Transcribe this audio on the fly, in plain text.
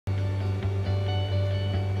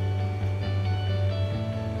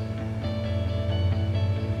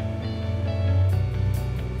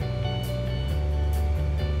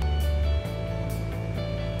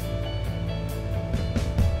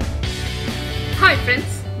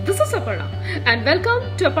friends, this is Aparna and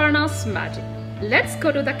welcome to Aparna's Magic. Let's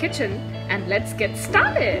go to the kitchen and let's get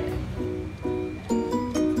started.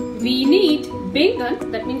 We need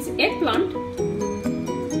baingan, that means eggplant.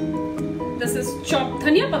 This is chopped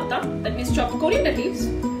dhania patta, that means chopped coriander leaves.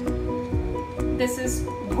 This is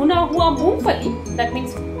bhuna hua moongfali, that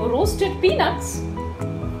means roasted peanuts.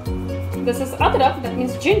 This is adrak, that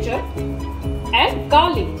means ginger, and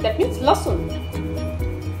garlic, that means lasun.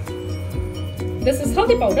 This is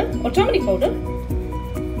haldi powder or turmeric powder.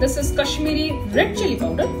 This is Kashmiri red chili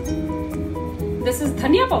powder. This is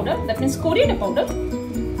dhania powder, that means coriander powder.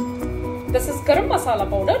 This is garam masala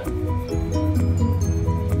powder.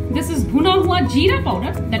 This is bhuna hua jeera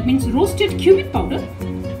powder, that means roasted cumin powder.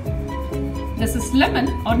 This is lemon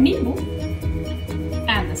or nimbu,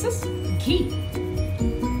 and this is ghee.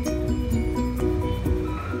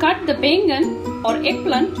 Cut the baingan or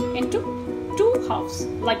eggplant into two halves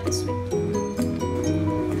like this way.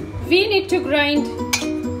 We need to grind.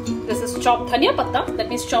 This is chopped dhania patta, that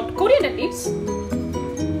means chopped coriander leaves.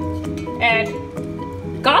 Add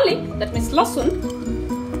garlic, that means lasun.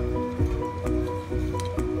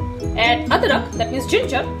 Add adrak, that means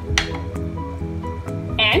ginger.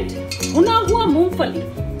 And bhuna hua moongfali,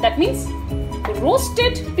 that means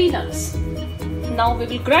roasted peanuts. Now we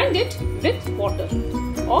will grind it with water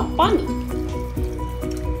or pani.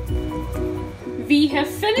 We have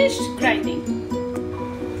finished grinding.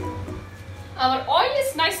 Our oil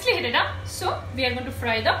is nicely heated up, so we are going to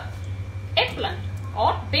fry the eggplant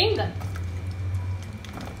or baingan.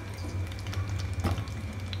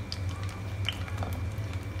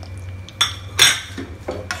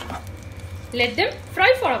 Let them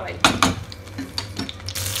fry for a while.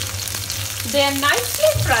 They are nicely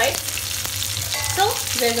fried, so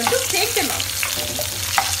we are going to take them out.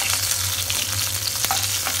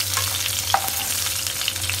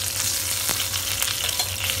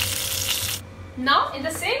 Now in the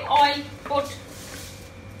same oil put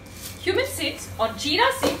cumin seeds or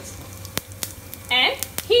jeera seeds and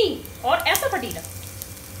hing or asafoetida.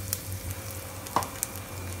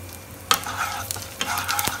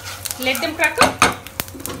 Let them crackle.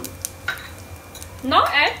 Now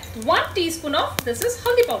add 1 teaspoon of this is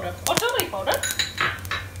haldi powder or turmeric powder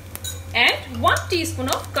and 1 teaspoon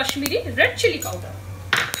of Kashmiri red chili powder.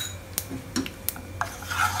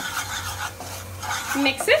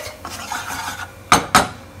 Mix it.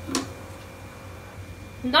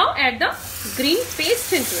 Now add the green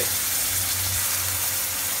paste into it.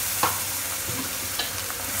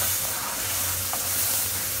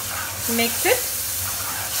 Mix it.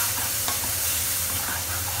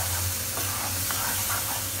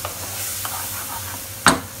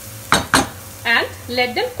 And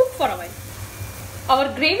let them cook for a while.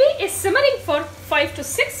 Our gravy is simmering for 5 to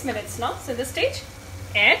 6 minutes now. So in this stage,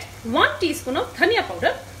 add 1 teaspoon of dhania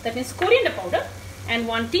powder, that means coriander powder, and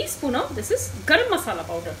 1 teaspoon of this is garam masala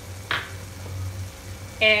powder.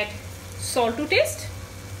 Add salt to taste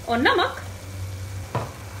or namak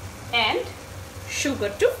and sugar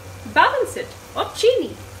to balance it or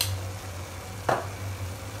chini.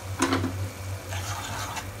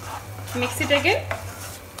 Mix it again.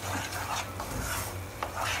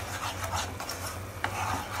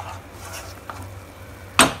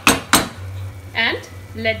 And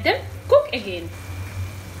let them cook again.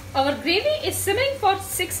 Our gravy is simmering for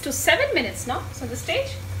 6 to 7 minutes now. So this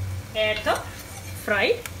stage, add the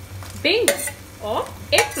fried baingan or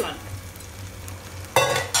eggplant.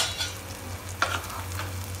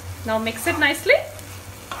 Now mix it nicely.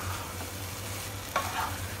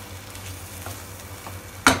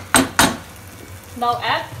 Now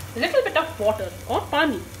add a little bit of water or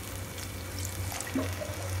pani.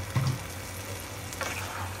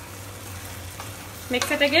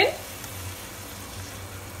 Mix it again.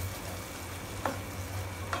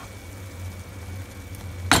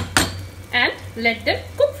 And let them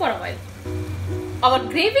cook for a while. Our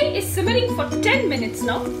gravy is simmering for 10 minutes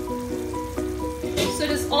now. So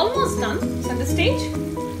it is almost done. So at this stage,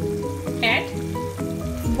 add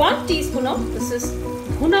 1 teaspoon of this is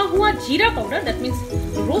bhuna hua jeera powder, that means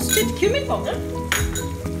roasted cumin powder.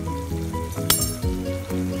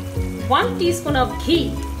 1 teaspoon of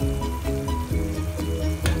ghee.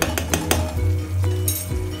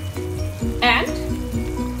 And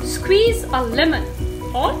squeeze a lemon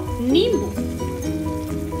or nimbu.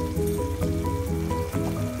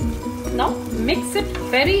 Now mix it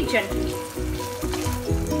very gently.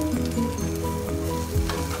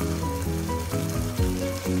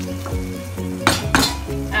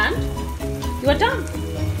 And you are done.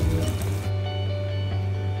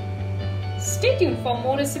 Stay tuned for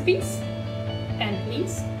more recipes and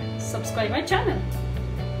please subscribe my channel.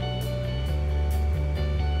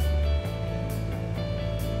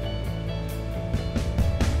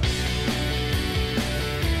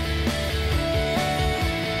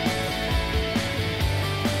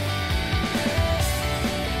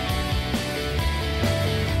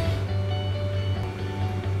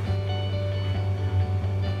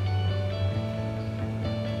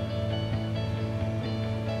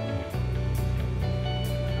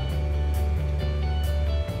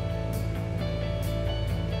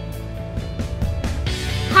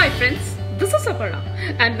 friends, this is Aparna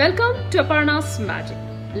and welcome to Aparna's Magic.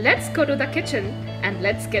 Let's go to the kitchen and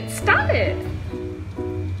let's get started.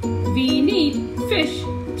 We need fish,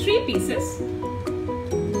 3 pieces.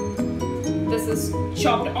 This is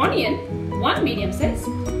chopped onion, 1 medium size,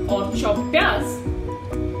 or chopped pyaz.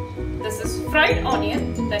 This is fried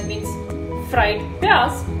onion, that means fried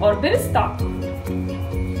pyaz or birista.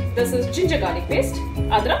 This is ginger garlic paste,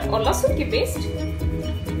 adrak or lasun ki paste.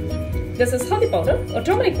 This is haldi powder or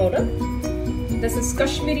turmeric powder. This is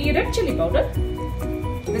Kashmiri red chili powder.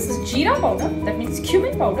 This is jeera powder, that means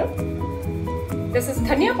cumin powder. This is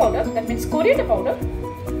dhania powder, that means coriander powder.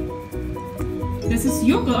 This is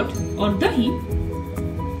yogurt or dahi.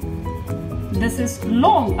 This is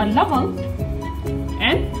long or lavang,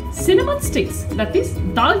 and cinnamon sticks, that is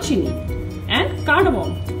dalchini, and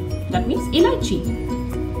cardamom, that means ilaichi.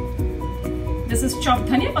 This is chopped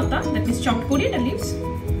dhania patta, that means chopped coriander leaves.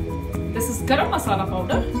 This is garam masala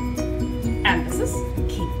powder, and this is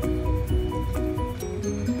ghee.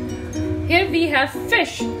 Here we have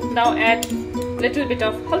fish. Now add little bit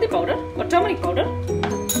of haldi powder or turmeric powder,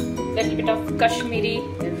 little bit of Kashmiri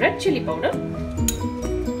red chili powder,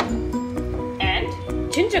 and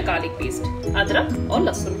ginger garlic paste, adrak or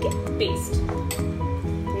lasun ki paste.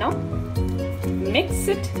 Now mix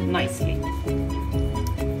it nicely.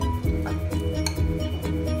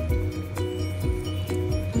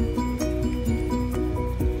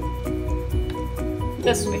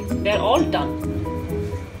 This way, they're all done.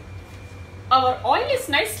 Our oil is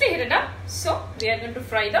nicely heated up, so we are going to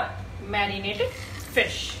fry the marinated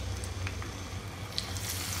fish.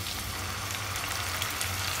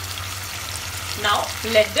 Now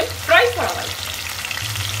let them fry for a while.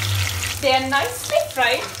 They are nicely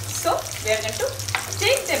fried, so we are going to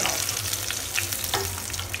take them out.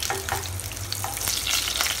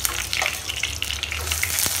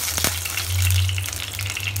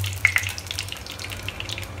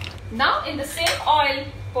 Now in the same oil,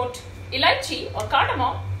 put ilaichi or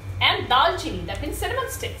cardamom and dalchini, that means cinnamon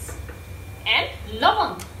sticks, and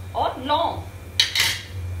lavang or long.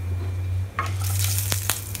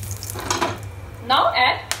 Now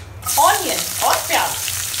add onion or pyaz.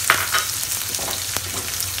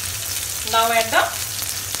 Now add the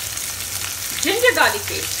ginger garlic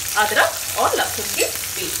paste, adrak or lasun ki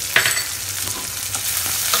paste.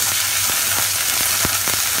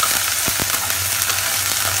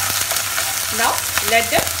 Now let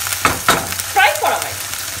them fry for a while.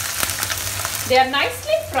 They are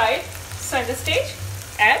nicely fried, so at this stage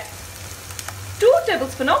add 2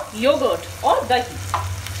 tablespoons of yogurt or dahi.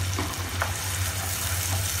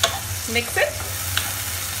 Mix it.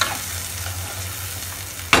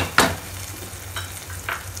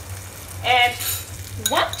 Add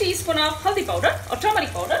 1 teaspoon of haldi powder or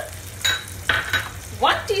turmeric powder,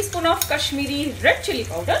 1 teaspoon of Kashmiri red chili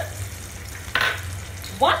powder,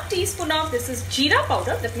 1 teaspoon of this is jeera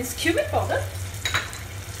powder, that means cumin powder,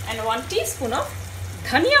 and 1 teaspoon of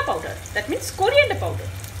dhania powder, that means coriander powder.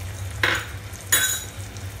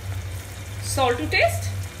 Salt to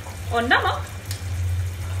taste or namak,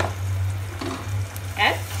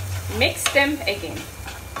 and mix them again.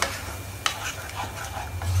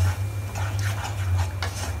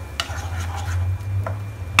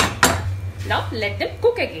 Now let them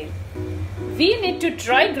cook again. We need to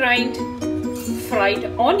dry grind fried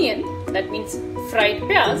onion, that means fried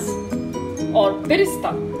pyaz or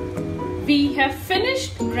birista. We have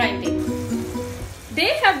finished grinding. They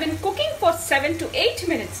have been cooking for 7 to 8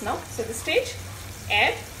 minutes now. So this stage,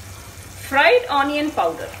 add fried onion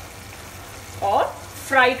powder or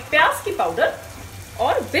fried pyaz ki powder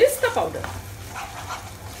or birista powder.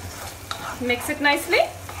 Mix it nicely.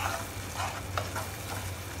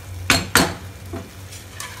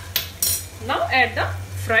 Now add the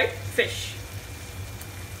fried fish.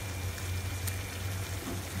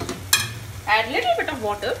 Add little bit of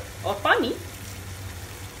water or pani.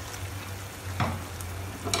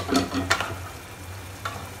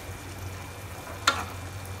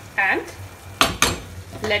 And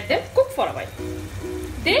let them cook for a while.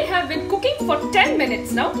 They have been cooking for 10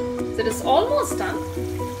 minutes now, so it is almost done.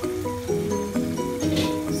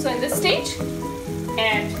 So in this stage,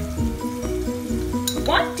 add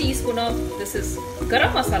 1 teaspoon of this is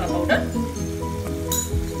garam masala powder.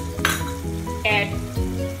 Add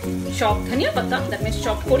chopped dhania patta, that means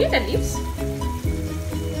chopped coriander leaves,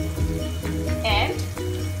 and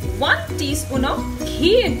 1 teaspoon of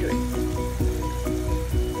ghee into it.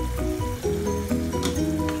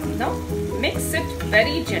 Now mix it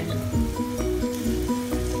very gently.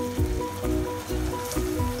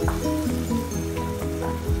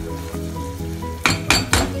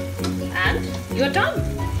 And you're done.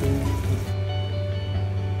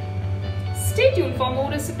 Stay tuned for more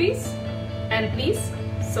recipes and please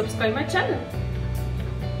subscribe my channel.